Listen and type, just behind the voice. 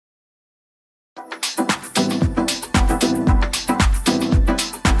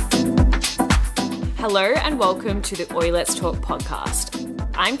Hello and welcome to the Oi Let's Talk podcast.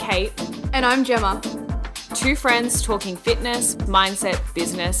 I'm Kate. And I'm Gemma. Two friends talking fitness, mindset,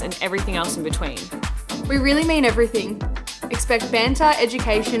 business, and everything else in between. We really mean everything. Expect banter,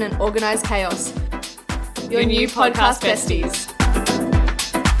 education, and organised chaos. Your new podcast besties.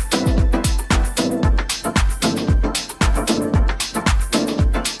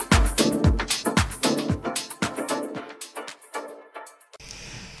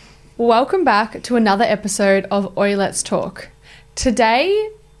 Welcome back to another episode of Oi Let's Talk.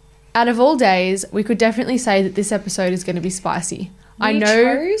 Today, out of all days, we could definitely say that this episode is going to be spicy. We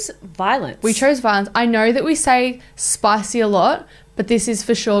chose violence. We chose violence. I know that we say spicy a lot, but this is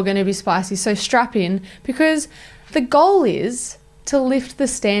for sure going to be spicy. So strap in, because the goal is to lift the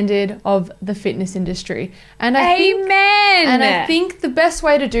standard of the fitness industry. And I think the best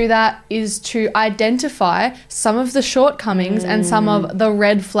way to do that is to identify some of the shortcomings and some of the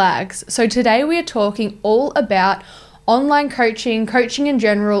red flags. So today we are talking all about online coaching in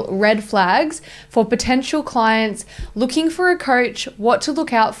general, red flags for potential clients looking for a coach, what to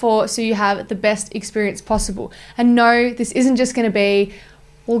look out for so you have the best experience possible. And no, this isn't just going to be,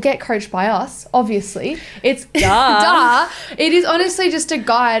 we'll get coached by us, obviously. It's duh. It is honestly just a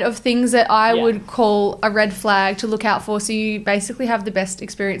guide of things that I would call a red flag to look out for so you basically have the best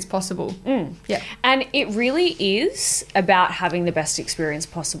experience possible. Yeah. And it really is about having the best experience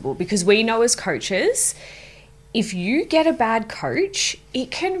possible, because we know as coaches, if you get a bad coach,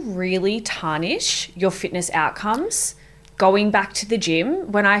 it can really tarnish your fitness outcomes. Going back to the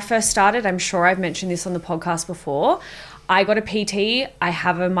gym, when I first started, I'm sure I've mentioned this on the podcast before, I got a PT, I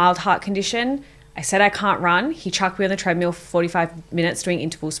have a mild heart condition, I said I can't run, he chucked me on the treadmill for 45 minutes doing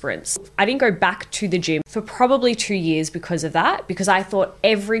interval sprints. I didn't go back to the gym for probably 2 years because of that, because I thought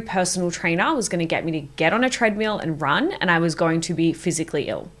every personal trainer was going to get me to get on a treadmill and run, and I was going to be physically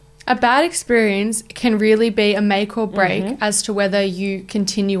ill. A bad experience can really be a make or break as to whether you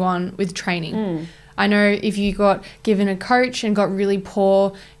continue on with training. I know if you got given a coach and got really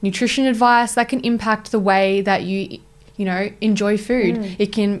poor nutrition advice, that can impact the way that you enjoy food.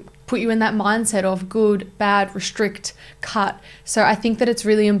 It can put you in that mindset of good, bad, restrict, cut. So I think that it's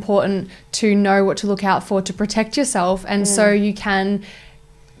really important to know what to look out for to protect yourself, and so you can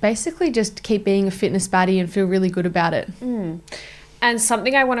basically just keep being a fitness baddie and feel really good about it. And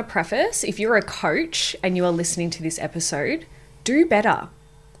something I want to preface, if you're a coach and you are listening to this episode, do better.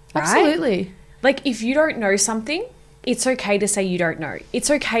 Right? Absolutely. Like, if you don't know something, it's okay to say you don't know. It's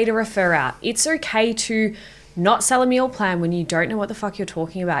okay to refer out. It's okay to not sell a meal plan when you don't know what the fuck you're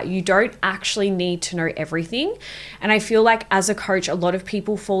talking about. You don't actually need to know everything. And I feel like as a coach, a lot of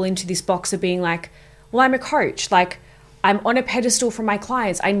people fall into this box of being like, well, I'm a coach. Like, I'm on a pedestal for my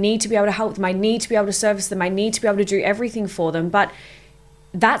clients. I need to be able to help them. I need to be able to service them. I need to be able to do everything for them. But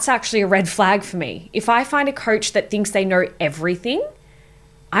that's actually a red flag for me. If I find a coach that thinks they know everything,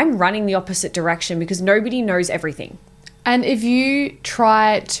 I'm running the opposite direction, because nobody knows everything. And if you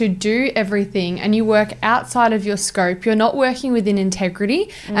try to do everything and you work outside of your scope, you're not working within integrity,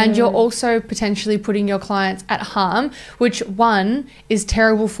 and you're also potentially putting your clients at harm, which one is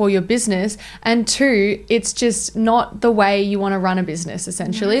terrible for your business, and two, it's just not the way you want to run a business,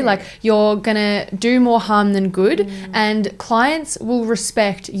 essentially. Like, you're going to do more harm than good, and clients will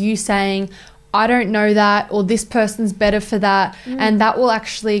respect you saying, I don't know that, or this person's better for that, and that will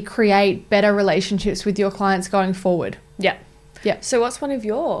actually create better relationships with your clients going forward. Yeah. So what's one of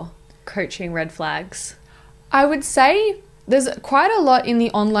your coaching red flags? I would say there's quite a lot in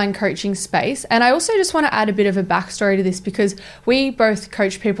the online coaching space, and I also just want to add a bit of a backstory to this, because we both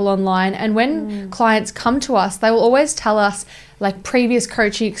coach people online, and when clients come to us, they will always tell us like previous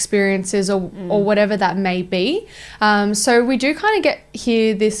coaching experiences or whatever that may be. So we do kind of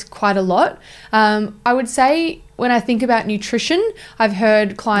hear this quite a lot. I would say when I think about nutrition, I've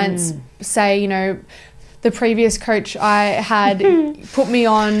heard clients say, the previous coach I had put me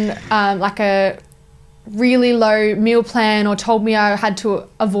on like a really low meal plan, or told me I had to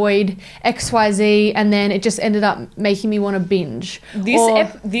avoid XYZ, and then it just ended up making me want to binge.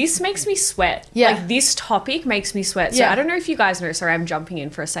 This makes me sweat. Yeah. Like, this topic makes me sweat. So I don't know if you guys know, sorry, I'm jumping in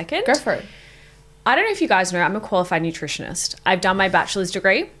for a second. Go for it. I don't know if you guys know, I'm a qualified nutritionist. I've done my bachelor's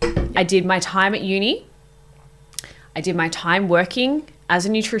degree. I did my time at uni. I did my time working as a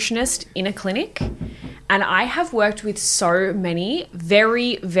nutritionist in a clinic. And I have worked with so many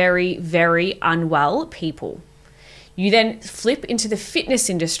very, very, very unwell people. You then flip into the fitness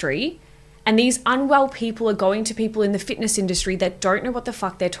industry, and these unwell people are going to people in the fitness industry that don't know what the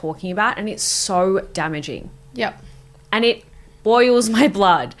fuck they're talking about, and it's so damaging. Yep. And it boils my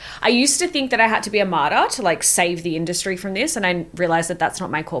blood. I used to think that I had to be a martyr to like save the industry from this, and I realized that that's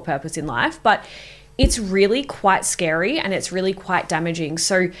not my core purpose in life. But it's really quite scary and it's really quite damaging.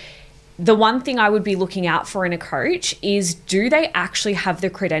 So the one thing I would be looking out for in a coach is, do they actually have the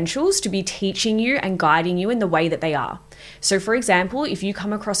credentials to be teaching you and guiding you in the way that they are? So for example, if you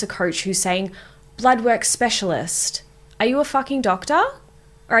come across a coach who's saying blood work specialist, are you a fucking doctor?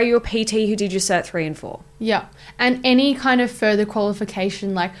 Or are you a PT who did your Cert 3 and 4? Yeah. And any kind of further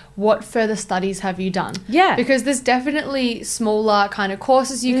qualification, like what further studies have you done? Yeah. Because there's definitely smaller kind of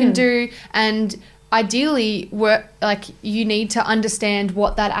courses you can do, and ideally you need to understand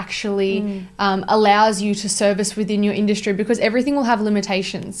what that actually allows you to service within your industry, because everything will have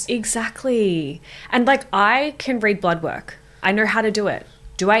limitations. Exactly. And like, I can read blood work. I know how to do it.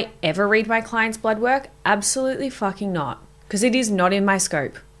 Do I ever read my client's blood work? Absolutely fucking not. Because it is not in my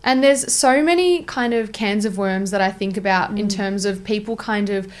scope. And there's so many kind of cans of worms that I think about in terms of people kind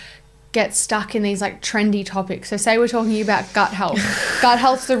of get stuck in these like trendy topics. So say we're talking about gut health. Gut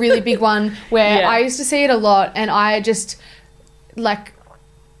health's a really big one where I used to see it a lot, and I just like,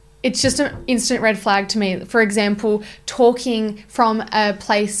 it's just an instant red flag to me. For example, talking from a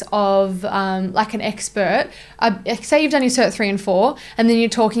place of like an expert, say you've done your Cert 3 and 4, and then you're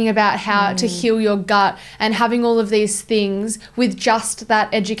talking about how to heal your gut and having all of these things with just that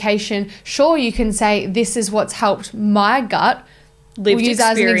education. Sure, you can say this is what's helped my gut. Lived we'll use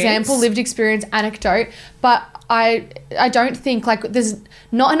experience. As an example, lived experience, anecdote. But I don't think like there's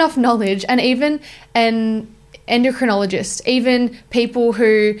not enough knowledge, and even an endocrinologist, even people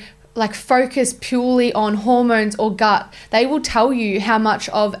who like focus purely on hormones or gut, they will tell you how much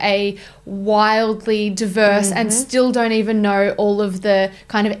of a wildly diverse and still don't even know all of the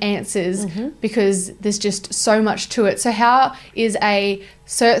kind of answers because there's just so much to it. So how is a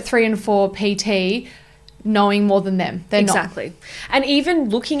Cert 3 and 4 PT knowing more than them? They're exactly. not. And even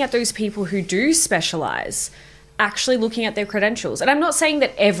looking at those people who do specialize, actually looking at their credentials. And I'm not saying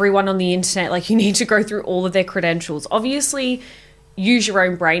that everyone on the internet, like, you need to go through all of their credentials. Obviously, use your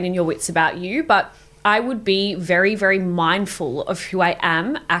own brain and your wits about you, but I would be very, very mindful of who I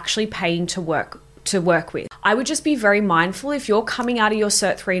am actually paying to work with. I would just be very mindful if you're coming out of your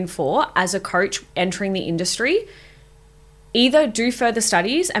Cert 3 and 4 as a coach entering the industry. Either do further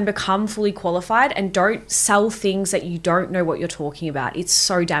studies and become fully qualified, and don't sell things that you don't know what you're talking about. It's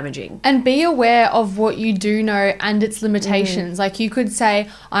so damaging. And be aware of what you do know and its limitations. Like, you could say,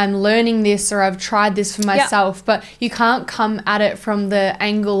 I'm learning this, or I've tried this for myself, but you can't come at it from the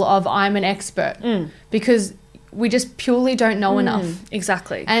angle of I'm an expert because we just purely don't know enough.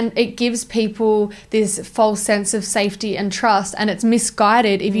 Exactly. And it gives people this false sense of safety and trust, and it's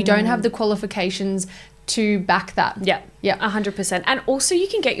misguided if you don't have the qualifications to back that. Yeah. 100%. And also, you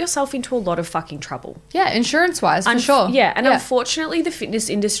can get yourself into a lot of fucking trouble. Yeah, insurance-wise, for sure. Yeah, and unfortunately, the fitness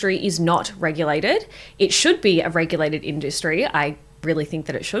industry is not regulated. It should be a regulated industry. I really think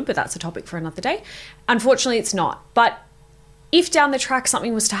that it should, but that's a topic for another day. Unfortunately, it's not. But if down the track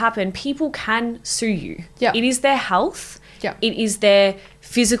something was to happen, people can sue you. Yeah. It is their health. Yeah. It is their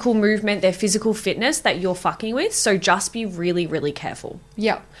physical movement, their physical fitness that you're fucking with. So just be really, really careful.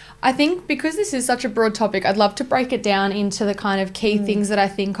 Yeah. I think because this is such a broad topic, I'd love to break it down into the kind of key things that I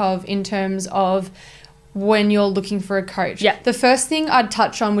think of in terms of when you're looking for a coach. Yeah. The first thing I'd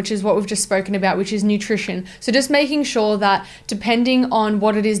touch on, which is what we've just spoken about, which is nutrition. So just making sure that depending on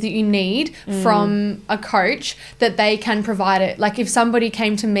what it is that you need from a coach, that they can provide it. Like, if somebody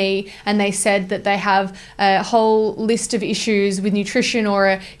came to me and they said that they have a whole list of issues with nutrition or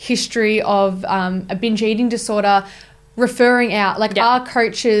a history of a binge eating disorder, referring out, like, our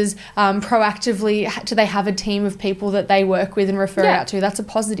coaches proactively, do they have a team of people that they work with and refer out to? That's a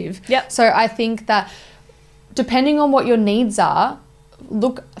positive. So I think that depending on what your needs are,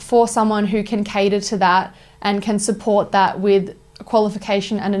 look for someone who can cater to that and can support that with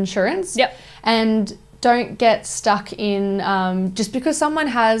qualification and insurance. And don't get stuck in just because someone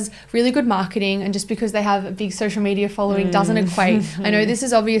has really good marketing and just because they have a big social media following doesn't equate. I know this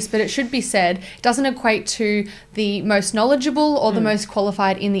is obvious, but it should be said. It doesn't equate to the most knowledgeable or the most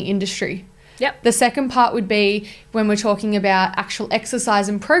qualified in the industry. The second part would be when we're talking about actual exercise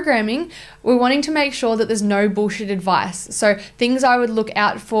and programming, we're wanting to make sure that there's no bullshit advice. So things I would look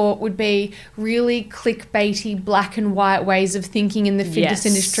out for would be really clickbaity, black and white ways of thinking in the fitness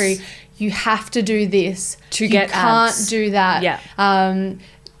industry. You have to do this to get abs. You can't do that.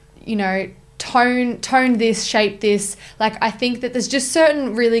 You know, tone this, shape this. Like, I think that there's just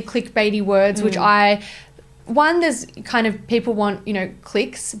certain really clickbaity words which there's kind of people want, you know,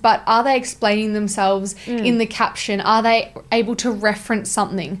 clicks, but are they explaining themselves in the caption? Are they able to reference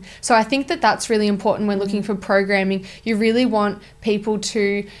something? So I think that that's really important when looking for programming. You really want people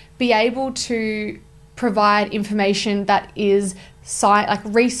to be able to provide information that is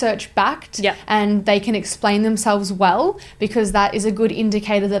research backed, Yep. and they can explain themselves well, because that is a good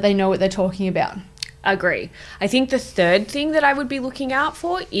indicator that they know what they're talking about. Agree. I think the third thing that I would be looking out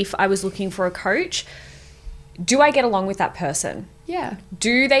for if I was looking for a coach, do I get along with that person? Yeah.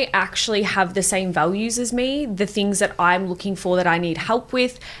 Do they actually have the same values as me, the things that I'm looking for that I need help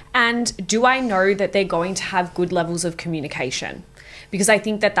with? And do I know that they're going to have good levels of communication? Because I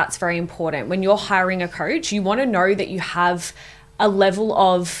think that that's very important. When you're hiring a coach, you want to know that you have a level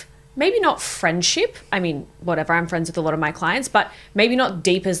of maybe not friendship. I mean, whatever, I'm friends with a lot of my clients, but maybe not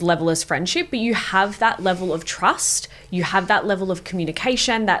deep as level as friendship, but you have that level of trust. You have that level of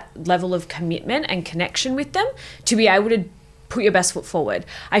communication, that level of commitment and connection with them to be able to put your best foot forward.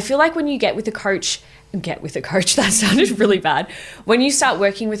 I feel like when you get with a coach, that sounded really bad. When you start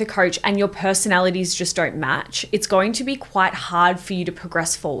working with a coach and your personalities just don't match, it's going to be quite hard for you to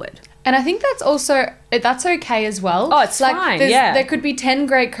progress forward. And I think that's okay as well. Oh, it's fine, yeah. There could be 10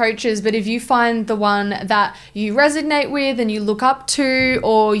 great coaches, but if you find the one that you resonate with and you look up to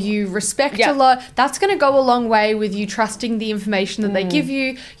or you respect a lot, that's going to go a long way with you trusting the information that they give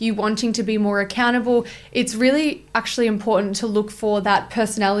you, you wanting to be more accountable. It's really actually important to look for that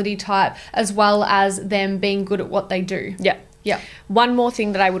personality type as well as them being good at what they do. Yeah. Yeah. One more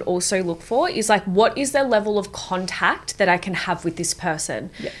thing that I would also look for is like, what is the level of contact that I can have with this person?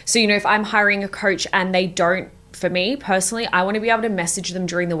 Yeah. So, if I'm hiring a coach and they don't, for me personally, I want to be able to message them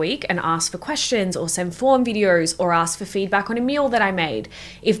during the week and ask for questions or send form videos or ask for feedback on a meal that I made.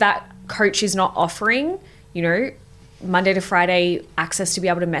 If that coach is not offering, Monday to Friday access to be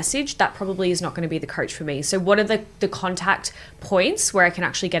able to message, that probably is not going to be the coach for me. So what are the contact points where I can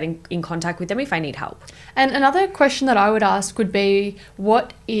actually get in contact with them if I need help? And another question that I would ask would be,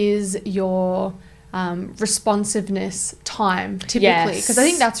 what is your responsiveness time typically? Because I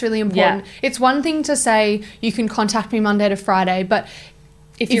think that's really important. Yeah. It's one thing to say you can contact me Monday to Friday, but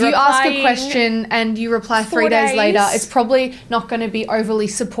if you ask a question and you reply 3 days later, it's probably not going to be overly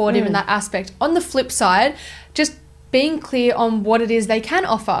supportive in that aspect. On the flip side, just being clear on what it is they can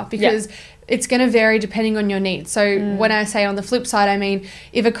offer, because it's going to vary depending on your needs. So when I say on the flip side, I mean,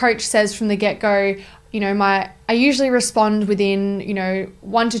 if a coach says from the get-go, I usually respond within,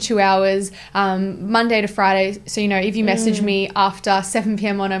 1 to 2 hours, Monday to Friday. So, if you message me after 7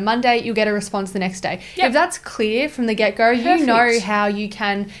 p.m. on a Monday, you'll get a response the next day. Yep. If that's clear from the get-go, you know how you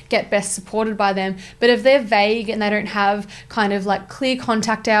can get best supported by them. But if they're vague and they don't have kind of like clear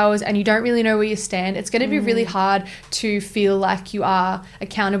contact hours and you don't really know where you stand, it's going to be really hard to feel like you are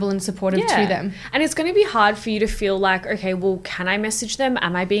accountable and supportive to them. And it's going to be hard for you to feel like, okay, well, can I message them?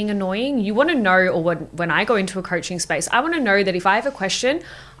 Am I being annoying? You want to know, or when I go into a coaching space, I want to know that if I have a question,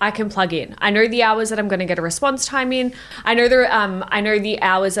 I can plug in. I know the hours that I'm going to get a response time in. I know the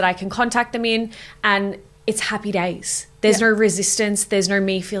hours that I can contact them in, and it's happy days. There's no resistance. There's no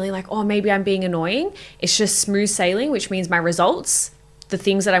me feeling like, oh, maybe I'm being annoying. It's just smooth sailing, which means my results, the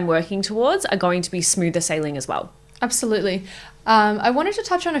things that I'm working towards, are going to be smoother sailing as well. Absolutely. I wanted to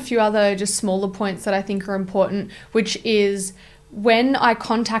touch on a few other just smaller points that I think are important, which is when I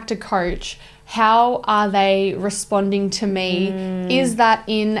contact a coach, how are they responding to me? Is that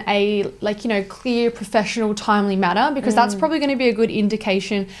in a clear, professional, timely manner? Because that's probably going to be a good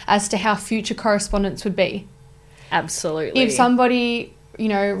indication as to how future correspondence would be. Absolutely. If somebody,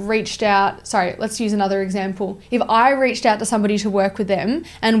 reached out, let's use another example. If I reached out to somebody to work with them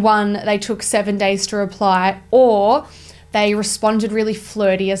and they took 7 days to reply, or they responded really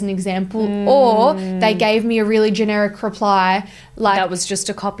flirty as an example, or they gave me a really generic reply. That was just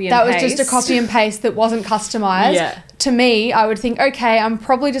a copy and paste. That was just a copy and paste that wasn't customized. Yeah. To me, I would think, okay, I'm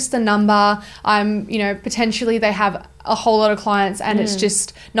probably just a number. I'm, potentially they have a whole lot of clients and it's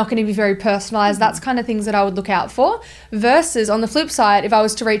just not going to be very personalized. That's kind of things that I would look out for. Versus on the flip side, if I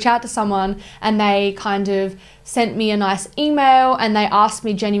was to reach out to someone and they kind of sent me a nice email and they asked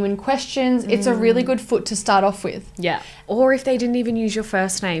me genuine questions, it's a really good foot to start off with. Yeah. Or if they didn't even use your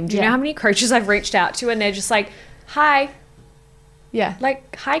first name. Do you know how many coaches I've reached out to and they're just like, hi. Yeah.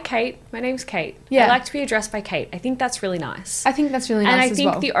 Like, hi, Kate. My name's Kate. Yeah. I like to be addressed by Kate. I think that's really nice. I think that's really nice as well.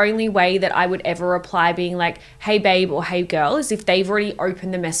 And I think the only way that I would ever reply being like, hey, babe, or hey, girl, is if they've already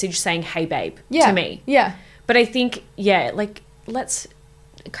opened the message saying, hey, babe, to me. Yeah. But I think, let's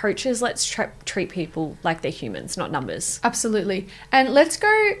treat people like they're humans, not numbers. Absolutely. And let's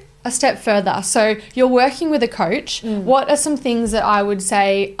go a step further. So you're working with a coach. What are some things that I would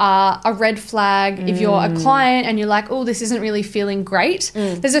say are a red flag if you're a client and you're like, oh, this isn't really feeling great?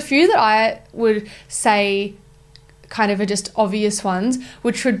 There's a few that I would say kind of are just obvious ones,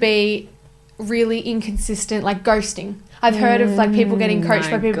 which would be really inconsistent, like ghosting. I've heard of like people getting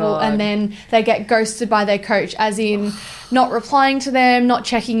coached by people and then they get ghosted by their coach, as in not replying to them, not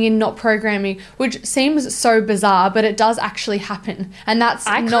checking in, not programming, which seems so bizarre, but it does actually happen. And that's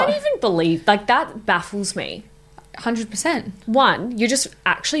I can't even believe, like, that baffles me. 100%. One, you're just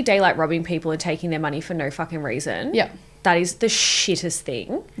actually daylight robbing people and taking their money for no fucking reason. Yeah. That is the shittest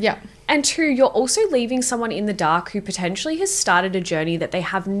thing. Yeah. And two, you're also leaving someone in the dark who potentially has started a journey that they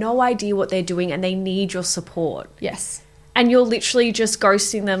have no idea what they're doing and they need your support. Yes. And you're literally just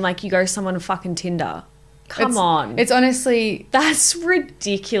ghosting them like you ghost someone on fucking Tinder. Come on. It's honestly... That's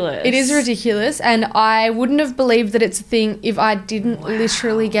ridiculous. It is ridiculous. And I wouldn't have believed that it's a thing if I didn't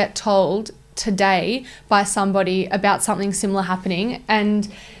literally get told today by somebody about something similar happening.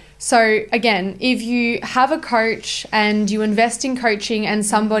 And so again, if you have a coach and you invest in coaching and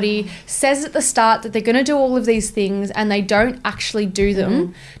somebody says at the start that they're going to do all of these things and they don't actually do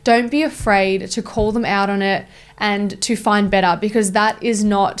them, don't be afraid to call them out on it and to find better, because that is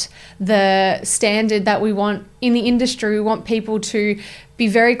not the standard that we want in the industry. We want people to be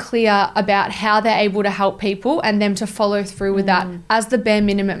very clear about how they're able to help people and them to follow through with that as the bare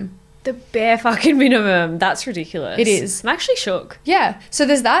minimum. The bare fucking minimum. That's ridiculous. It is. I'm actually shook. Yeah. So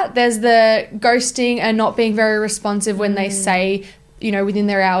there's that. There's the ghosting and not being very responsive when they say, you know, within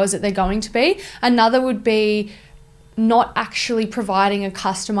their hours that they're going to be. Another would be not actually providing a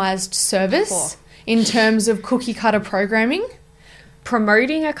customized service in terms of cookie cutter programming.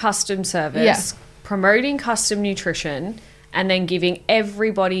 Promoting a custom service, promoting custom nutrition, and then giving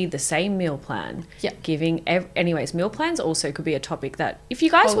everybody the same meal plan. Yeah. Anyways, meal plans also could be a topic that, if you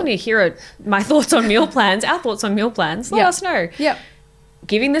guys want to hear my thoughts on meal plans, our thoughts on meal plans, let us know. Yeah.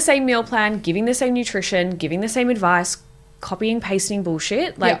 Giving the same meal plan, giving the same nutrition, giving the same advice, copying, pasting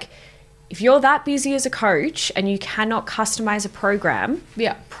bullshit. Like, if you're that busy as a coach and you cannot customize a program,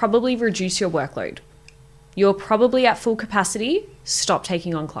 probably reduce your workload. You're probably at full capacity. Stop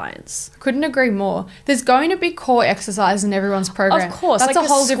taking on clients. Couldn't agree more. There's going to be core exercise in everyone's program. Of course. That's like a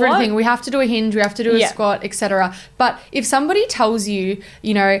whole different thing. We have to do a hinge, we have to do a squat, etc. But if somebody tells you,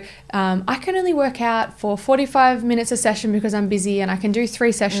 you know, I can only work out for 45 minutes a session because I'm busy and I can do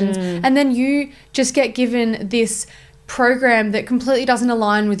 3 sessions, and then you just get given this program that completely doesn't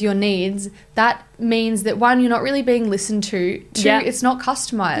align with your needs, that means that, one, you're not really being listened to. Two, it's not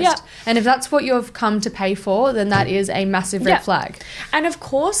customized. And if that's what you've come to pay for, then that is a massive red flag. And of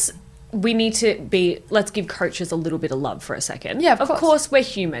course, we need to let's give coaches a little bit of love for a second. Yeah, of course we're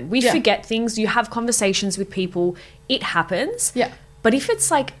human. We forget things. You have conversations with people. It happens. Yeah. But if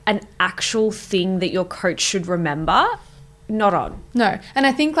it's like an actual thing that your coach should remember, not on. No. And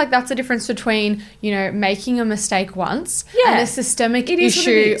I think like that's the difference between, you know, making a mistake once and a systemic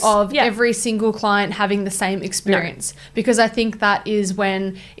issue of every single client having the same experience. Because I think that is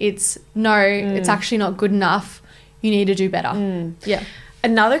when it's actually not good enough. You need to do better. Yeah.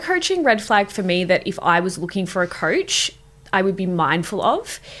 Another coaching red flag for me that if I was looking for a coach, I would be mindful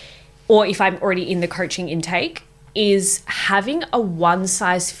of, or if I'm already in the coaching intake, is having a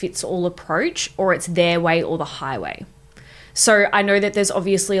one-size-fits-all approach, or it's their way or the highway. So I know that there's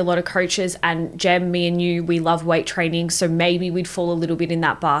obviously a lot of coaches, and Jem, me and you, we love weight training, so maybe we'd fall a little bit in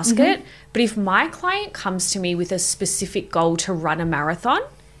that basket. But if my client comes to me with a specific goal to run a marathon,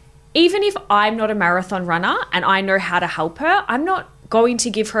 even if I'm not a marathon runner and I know how to help her, I'm not going to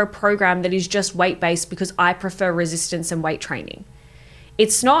give her a program that is just weight-based because I prefer resistance and weight training.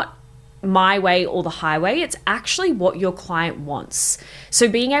 It's not my way or the highway. It's actually what your client wants. So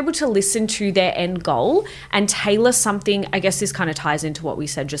being able to listen to their end goal and tailor something, I guess this kind of ties into what we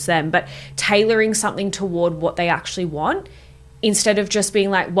said just then, but tailoring something toward what they actually want, instead of just being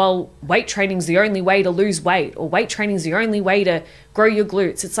like, well, weight training is the only way to lose weight, or weight training is the only way to grow your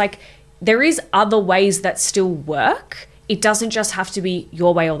glutes. It's like, there is other ways that still work. It doesn't just have to be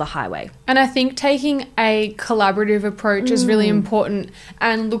your way or the highway. And I think taking a collaborative approach is really important,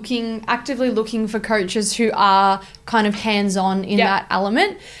 and actively looking for coaches who are kind of hands-on in that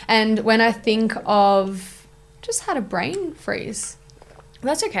element. And when I think of, just had a brain freeze.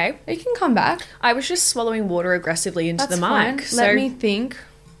 That's okay. You can come back. I was just swallowing water aggressively into the mic. Fine. So let me think.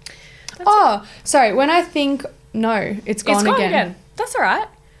 Sorry. When I think, no, it's gone again. That's all right.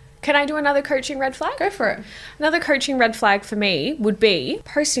 Can I do another coaching red flag? Go for it. Another coaching red flag for me would be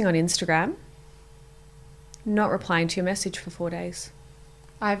posting on Instagram, not replying to your message for 4 days.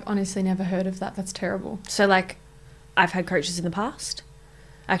 I've honestly never heard of that. That's terrible. So like, I've had coaches in the past.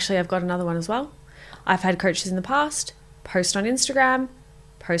 Actually, I've got another one as well. I've had coaches in the past post on Instagram,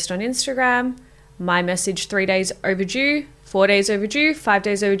 my message 3 days overdue, 4 days overdue, 5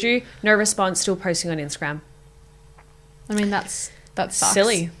 days overdue, no response, still posting on Instagram. I mean, that sucks.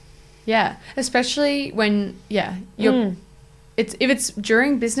 Silly. Yeah, especially when you're if it's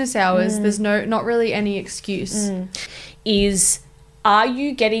during business hours, there's not really any excuse. Are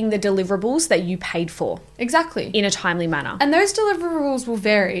you getting the deliverables that you paid for Exactly. in a timely manner? And those deliverables will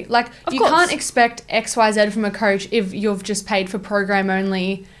vary. Like, Of you course. can't expect XYZ from a coach if you've just paid for program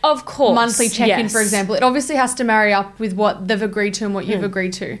only Of course. monthly check-in, yes. for example. It obviously has to marry up with what they've agreed to and what you've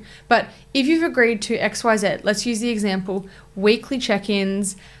agreed to. But if you've agreed to XYZ, let's use the example, weekly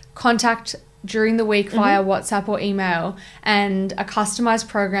check-ins, contact during the week via WhatsApp or email, and a customized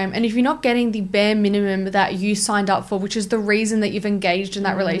program. And if you're not getting the bare minimum that you signed up for, which is the reason that you've engaged in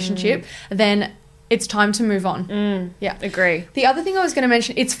that relationship, then it's time to move on. Yeah. Agree. The other thing I was going to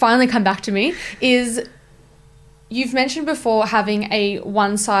mention, it's finally come back to me, is you've mentioned before having a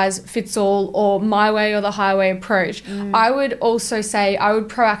one-size-fits-all or my way or the highway approach. I would also say I would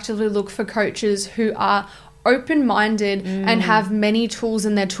proactively look for coaches who are open-minded and have many tools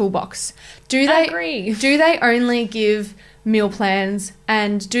in their toolbox. Do they Agree. Do they only give meal plans,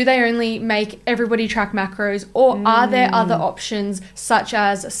 and do they only make everybody track macros, or are there other options such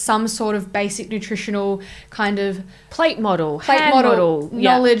as some sort of basic nutritional kind of Plate model, plate hand model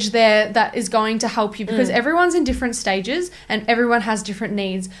Yeah. knowledge there that is going to help you, because everyone's in different stages and everyone has different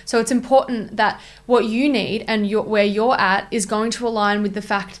needs. So it's important that what you need and where you're at is going to align with the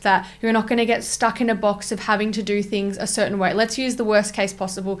fact that you're not going to get stuck in a box of having to do things a certain way. Let's use the worst case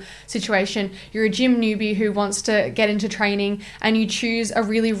possible situation. You're a gym newbie who wants to get into training, and you choose a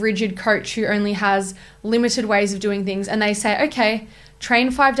really rigid coach who only has limited ways of doing things, and they say, okay,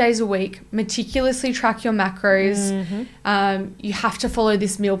 train 5 days a week, meticulously track your macros, you have to follow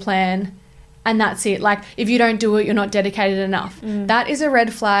this meal plan, and that's it. Like, if you don't do it, you're not dedicated enough. That is a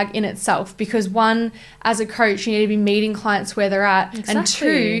red flag in itself, because one, as a coach, you need to be meeting clients where they're at, and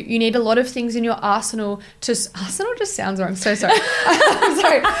Exactly. two, you need a lot of things in your arsenal to arsenal just sounds wrong. So sorry. I'm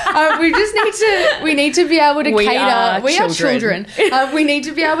sorry. We need to be able to We cater. are We children. are children. We need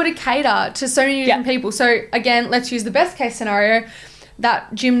to be able to cater to so many different people. So again, let's use the best case scenario.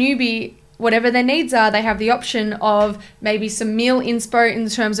 That gym newbie, whatever their needs are, they have the option of maybe some meal inspo in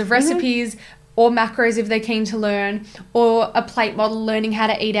terms of recipes, or macros if they're keen to learn, or a plate model, learning how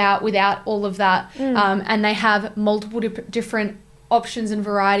to eat out without all of that. And they have multiple different options and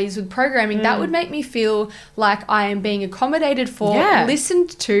varieties with programming. That would make me feel like I am being accommodated for, Yeah.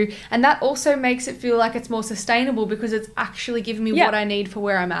 listened to, and that also makes it feel like it's more sustainable, because it's actually giving me Yeah. what I need for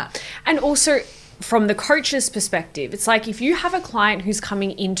where I'm at. And also, from the coach's perspective, it's like if you have a client who's coming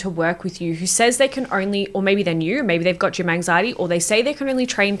in to work with you who says they can only, or maybe they're new, maybe they've got gym anxiety, or they say they can only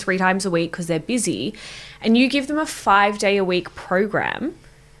train 3 times a week because they're busy, and you give them a 5-day-a-week program,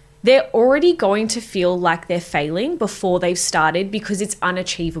 they're already going to feel like they're failing before they've started, because it's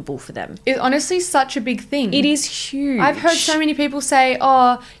unachievable for them. It's honestly such a big thing. It is huge. I've heard so many people say,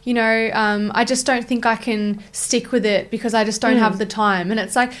 I just don't think I can stick with it because I just don't have the time. And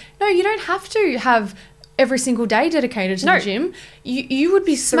it's like, no, you don't have to have every single day dedicated to No. the gym. You would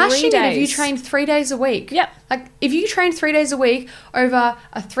be smashing it if you days. trained 3 days a week. Yep. Like, if you train 3 days a week over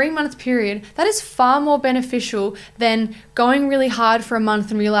a 3-month period, that is far more beneficial than going really hard for a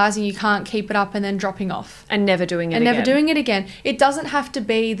month and realizing you can't keep it up and then dropping off. And never doing it And again. never doing it again. It doesn't have to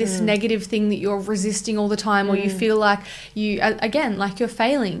be this negative thing that you're resisting all the time, or you feel like like you're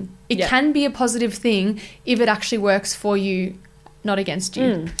failing. It Yeah. can be a positive thing if it actually works for you, not against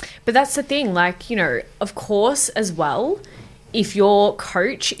you. But that's the thing, like, of course, as well, if your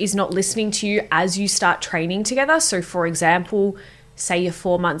coach is not listening to you as you start training together. So, for example, say you're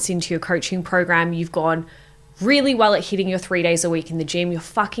 4 months into your coaching program, you've gone really well at hitting your 3 days a week in the gym, you're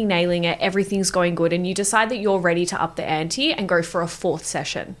fucking nailing it, everything's going good, and you decide that you're ready to up the ante and go for a 4th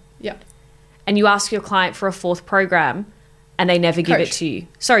session. Yeah. And you ask your client for a 4th program and they never give it Coach. to you.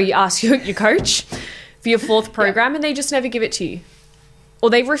 Sorry, you ask your coach for your 4th program and they just never give it to you. Or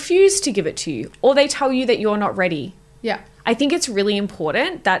they refuse to give it to you. Or they tell you that you're not ready. Yeah. I think it's really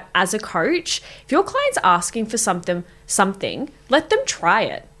important that as a coach, if your client's asking for something, let them try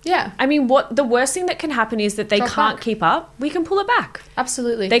it. Yeah. I mean, what the worst thing that can happen is that they Drop can't back. keep up. We can pull it back.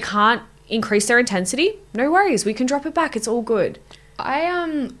 Absolutely. They can't increase their intensity. No worries. We can drop it back. It's all good.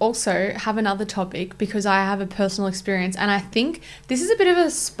 I also have another topic because I have a personal experience, and I think this is a bit of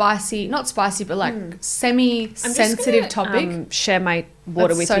a not spicy, but like semi-sensitive topic. Share my water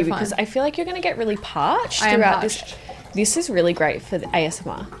That's with so you fun. because I feel like you're going to get really parched I am throughout parched. this. This is really great for the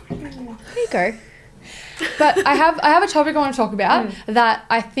ASMR. There you go. But I have a topic I want to talk about that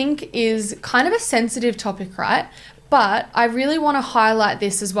I think is kind of a sensitive topic, right? But I really want to highlight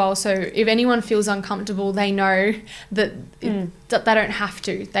this as well. So if anyone feels uncomfortable, they know that that they don't have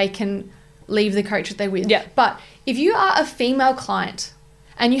to. They can leave the coach that they're with. Yeah. But if you are a female client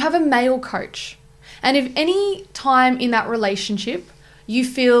and you have a male coach, and if any time in that relationship you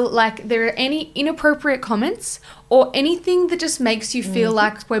feel like there are any inappropriate comments or anything that just makes you feel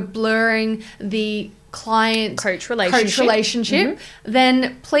like we're blurring the client-coach relationship,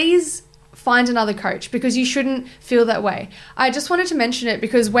 then please find another coach, because you shouldn't feel that way. I just wanted to mention it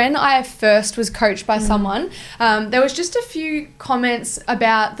because when I first was coached by someone, there was just a few comments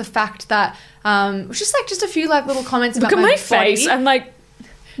about the fact that it was just a few like little comments about my face. I'm like,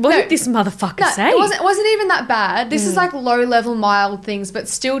 what did this motherfucker say? It wasn't even that bad. This is like low level, mild things, but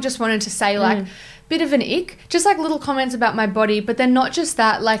still just wanted to say like bit of an ick, just like little comments about my body, but then not just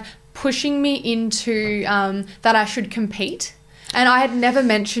that, like pushing me into that I should compete. And I had never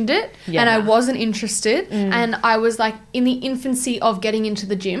mentioned it, and I wasn't interested, and I was like in the infancy of getting into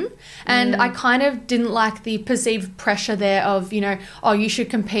the gym, and I kind of didn't like the perceived pressure there of, you know, oh, you should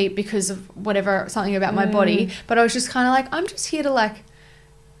compete because of whatever, something about my body. But I was just kind of like, I'm just here to like,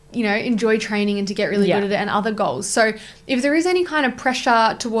 you know, enjoy training and to get really good at it and other goals. So if there is any kind of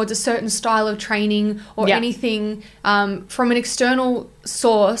pressure towards a certain style of training or anything from an external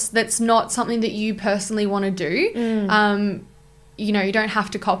source that's not something that you personally want to do, you know, you don't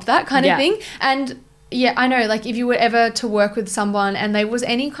have to cop that kind of thing. And yeah, I know, like if you were ever to work with someone and there was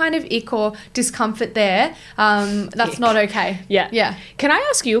any kind of ick or discomfort there, that's not okay. Yeah. Can I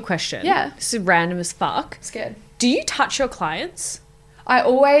ask you a question? Yeah. This is random as fuck. Scared. Do you touch your clients? I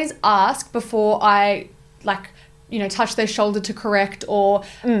always ask before I like, you know, touch their shoulder to correct, or,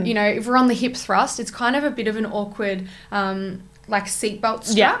 you know, if we're on the hip thrust, it's kind of a bit of an awkward like seatbelt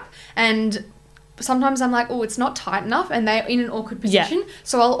strap. And sometimes I'm like, oh, it's not tight enough, and they're in an awkward position.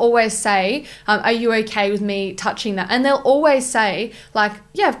 So I'll always say, are you okay with me touching that? And they'll always say like,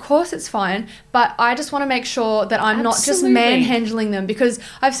 yeah, of course it's fine. But I just want to make sure that I'm not just manhandling them, because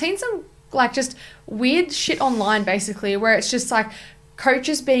I've seen some like just weird shit online basically where it's just like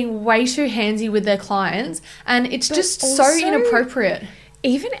coaches being way too handsy with their clients, and it's just so inappropriate.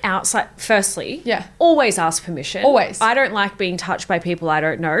 Even outside, firstly, always ask permission. Always. I don't like being touched by people I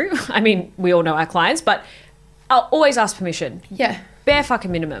don't know. I mean, we all know our clients, but I'll always ask permission. Yeah. Bare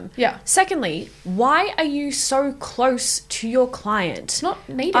fucking minimum. Yeah. Secondly, why are you so close to your client? It's not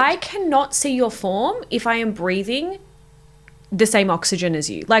needed. I cannot see your form if I am breathing the same oxygen as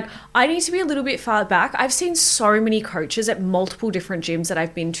you. Like, I need to be a little bit far back. I've seen so many coaches at multiple different gyms that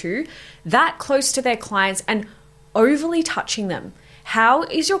I've been to that close to their clients and overly touching them. How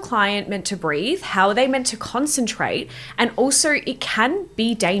is your client meant to breathe? How are they meant to concentrate? And also, it can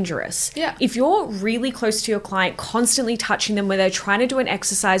be dangerous. Yeah. If you're really close to your client, constantly touching them where they're trying to do an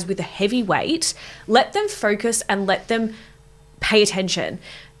exercise with a heavy weight, let them focus and let them pay attention.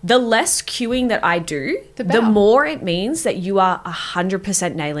 The less cueing that I do, the more it means that you are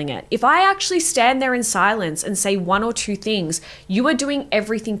 100% nailing it. If I actually stand there in silence and say one or two things, you are doing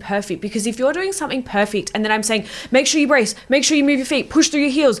everything perfect. Because if you're doing something perfect and then I'm saying, make sure you brace, make sure you move your feet, push through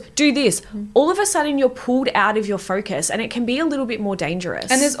your heels, do this, all of a sudden you're pulled out of your focus, and it can be a little bit more dangerous.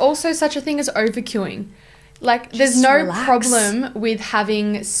 And there's also such a thing as over-cueing. Like, there's no problem with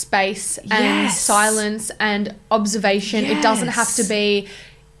having space and silence and observation. It doesn't have to be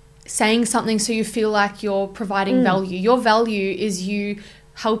saying something so you feel like you're providing value. Your value is you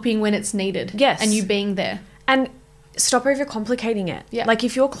helping when it's needed. Yes. And you being there. And stop overcomplicating it. Yeah. Like,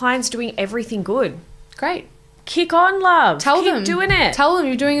 if your client's doing everything good, great. Kick on, love. Keep them doing it. Tell them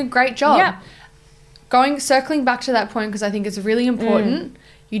you're doing a great job. Yeah. Circling back to that point, because I think it's really important.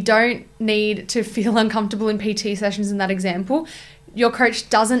 You don't need to feel uncomfortable in PT sessions in that example. Your coach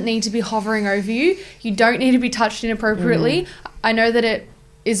doesn't need to be hovering over you. You don't need to be touched inappropriately. I know that it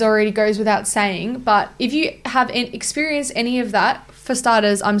already goes without saying, but if you have experienced any of that, for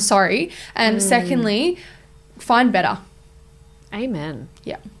starters, I'm sorry. And secondly, find better. Amen.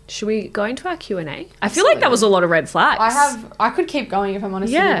 Yeah. Should we go into our Q&A? I feel like that was a lot of red flags. I could keep going if I'm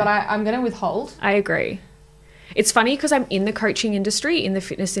honest with you, but I'm going to withhold. I agree. It's funny because I'm in the coaching industry, in the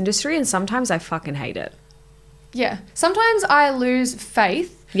fitness industry, and sometimes I fucking hate it. Yeah. Sometimes I lose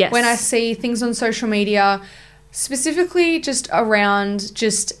faith when I see things on social media, specifically just around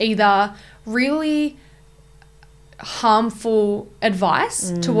just either really harmful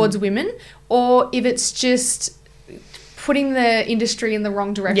advice towards women, or if it's just putting the industry in the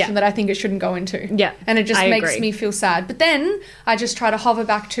wrong direction that I think it shouldn't go into. Yeah. And it just makes me feel sad. But then I just try to hover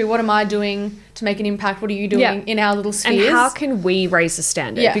back to, what am I doing to make an impact? What are you doing in our little spheres? And how can we raise the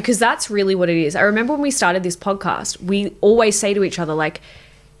standard? Yeah. Because that's really what it is. I remember when we started this podcast, we always say to each other, like,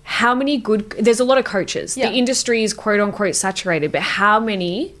 how many there's a lot of coaches. The industry is quote unquote saturated, but how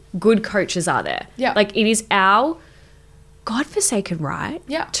many good coaches are there? Yeah. Like, it is our godforsaken right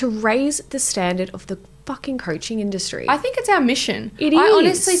to raise the standard of the fucking coaching industry. I think it's our mission. It I is.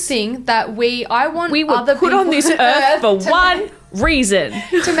 honestly think that I want we were other put people on this earth for one reason.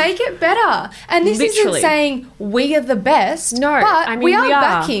 to make it better. And this Literally. isn't saying we are the best. No, but I mean, we are we are.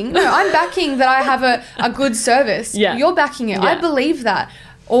 backing. No, I'm backing that I have a good service. Yeah. You're backing it. I Yeah. believe that.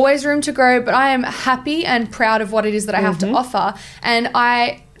 Always room to grow, but I am happy and proud of what it is that I have Mm-hmm. to offer. And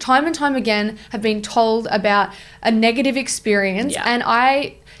I, time and time again, have been told about a negative experience. Yeah. And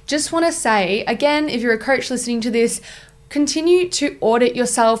I just want to say, again, if you're a coach listening to this, continue to audit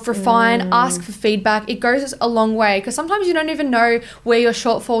yourself, refine, ask for feedback. It goes a long way because sometimes you don't even know where your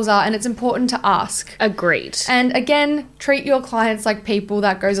shortfalls are, and it's important to ask. Agreed. And again, treat your clients like people.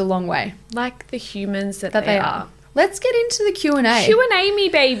 That goes a long way. Like the humans that That they are. Let's get into the Q&A. Q&A me,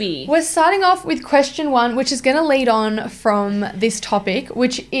 baby. We're starting off with question 1, which is going to lead on from this topic,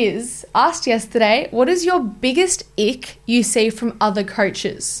 which is asked yesterday, what is your biggest ick you see from other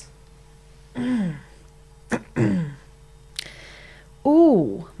coaches?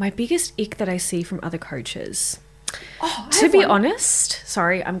 Ooh, my biggest ick that I see from other coaches. Oh, To be honest,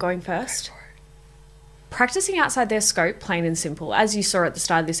 sorry, I'm going first. Practicing outside their scope, plain and simple. As you saw at the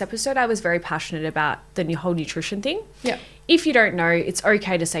start of this episode, I was very passionate about the whole nutrition thing. Yeah. If you don't know, it's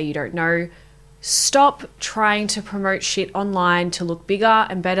okay to say you don't know. Stop trying to promote shit online to look bigger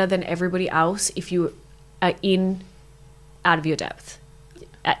and better than everybody else if you are out of your depth.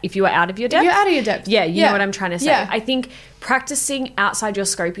 If you are out of your depth. You're out of your depth. Yeah, you know what I'm trying to say. Yeah. I think practicing outside your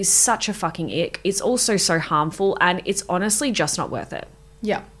scope is such a fucking ick. It's also so harmful and it's honestly just not worth it.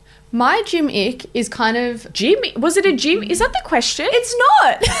 Yeah. My gym ick is kind of... Gym? Was it a gym? Is that the question? It's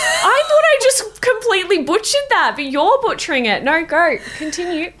not. I thought I just completely butchered that, but you're butchering it. No, go.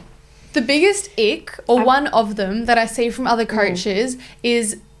 Continue. The biggest ick, or one of them that I see from other coaches,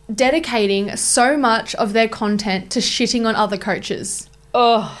 is dedicating so much of their content to shitting on other coaches.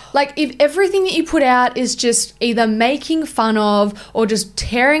 Oh, Like, if everything that you put out is just either making fun of or just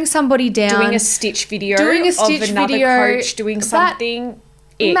tearing somebody down, doing a stitch video Doing a stitch of another video, coach doing that- something.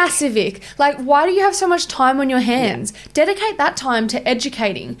 Ick. massive ick. Like, why do you have so much time on your hands? Dedicate that time to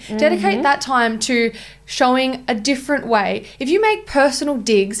educating. Dedicate that time to showing a different way. If you make personal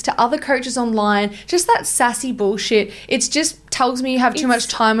digs to other coaches online, just that sassy bullshit, it just tells me you have too much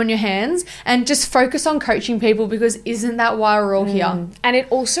time on your hands, and just focus on coaching people, because isn't that why we're all here? And it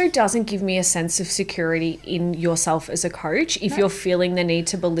also doesn't give me a sense of security in yourself as a coach if you're feeling the need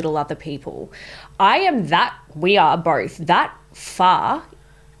to belittle other people. We are both that far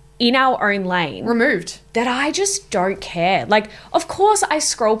in our own lane Removed. that I just don't care. Like, of course, I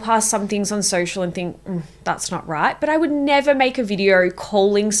scroll past some things on social and think, that's not right. But I would never make a video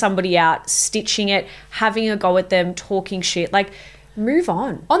calling somebody out, stitching it, having a go at them, talking shit. Like, move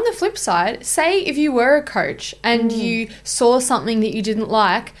on. On the flip side, say if you were a coach and you saw something that you didn't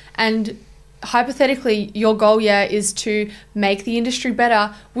like, and hypothetically your goal is to make the industry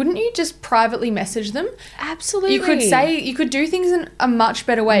better, wouldn't you just privately message them? Absolutely. You could do things in a much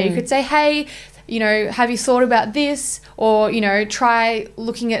better way. You could say, hey, have you thought about this? Or, try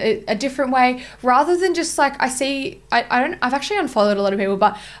looking at it a different way, rather than just like, I've actually unfollowed a lot of people,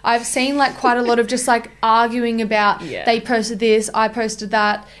 but I've seen like quite a lot of just like arguing about they posted this, I posted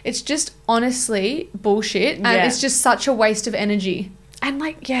that. It's just honestly bullshit, and it's just such a waste of energy. And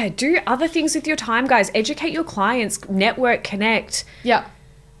like, do other things with your time, guys. Educate your clients, network, connect. Yeah.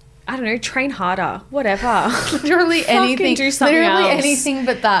 I don't know, train harder, whatever. Literally anything. do something Literally else. anything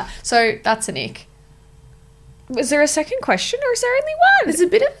but that. So that's an ick. Was there a second question, or is there only one?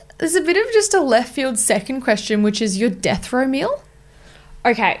 There's a bit of just a left field second question, which is your death row meal.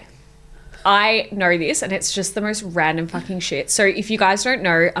 Okay. I know this, and it's just the most random fucking shit. So if you guys don't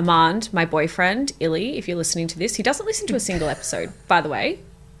know, Amand, my boyfriend, Illy, if you're listening to this, he doesn't listen to a single episode, by the way.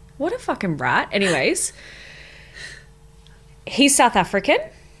 What a fucking rat. Anyways, he's South African,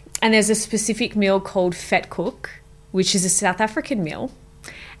 and there's a specific meal called Vet Cook, which is a South African meal.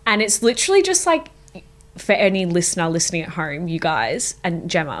 And it's literally just like, for any listener listening at home, you guys, and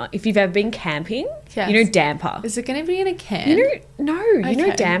Gemma, if you've ever been camping, Yes. you know damper. Is it going to be in a can? You know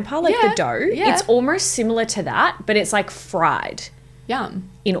Okay. damper, like the dough? Yeah. It's almost similar to that, but it's like fried Yum.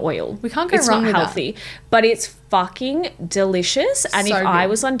 in oil. We can't go it's wrong not with that. healthy, but it's fucking delicious. And So if I good.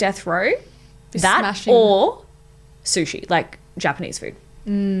 was on death row, You're that smashing. or sushi, like Japanese food.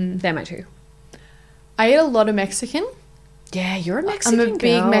 They're my two. I eat a lot of Mexican. Yeah, you're a Mexican I'm a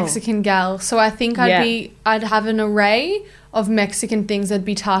big girl. Mexican gal, so I think I'd have an array of Mexican things. There'd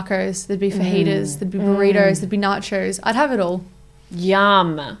be tacos, there'd be fajitas, there'd be burritos, there'd be nachos. I'd have it all.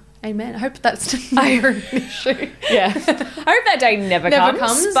 Yum. Amen. I hope that's never an issue. Yeah. I hope that day never Never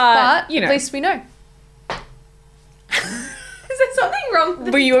comes, comes, but, at least we know. Is there something wrong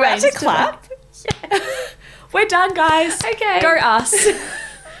with Were you about to brains today? clap? We're done, guys. Okay. Go us.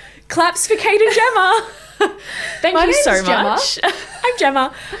 Claps for Kate and Gemma. Thank My you so name's Gemma. much. I'm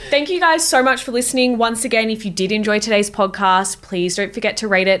Gemma. Thank you guys so much for listening. Once again, if you did enjoy today's podcast, please don't forget to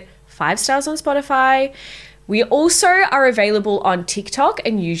rate it 5 stars on Spotify. We also are available on TikTok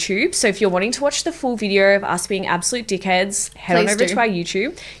and YouTube. So if you're wanting to watch the full video of us being absolute dickheads, head on Please over do. to our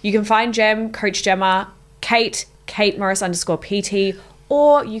YouTube. You can find Gem, Coach Gemma, Kate Morris_PT,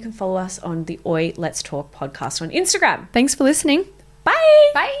 or you can follow us on the Oi Let's Talk podcast on Instagram. Thanks for listening.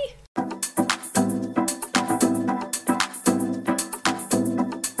 Bye. Bye.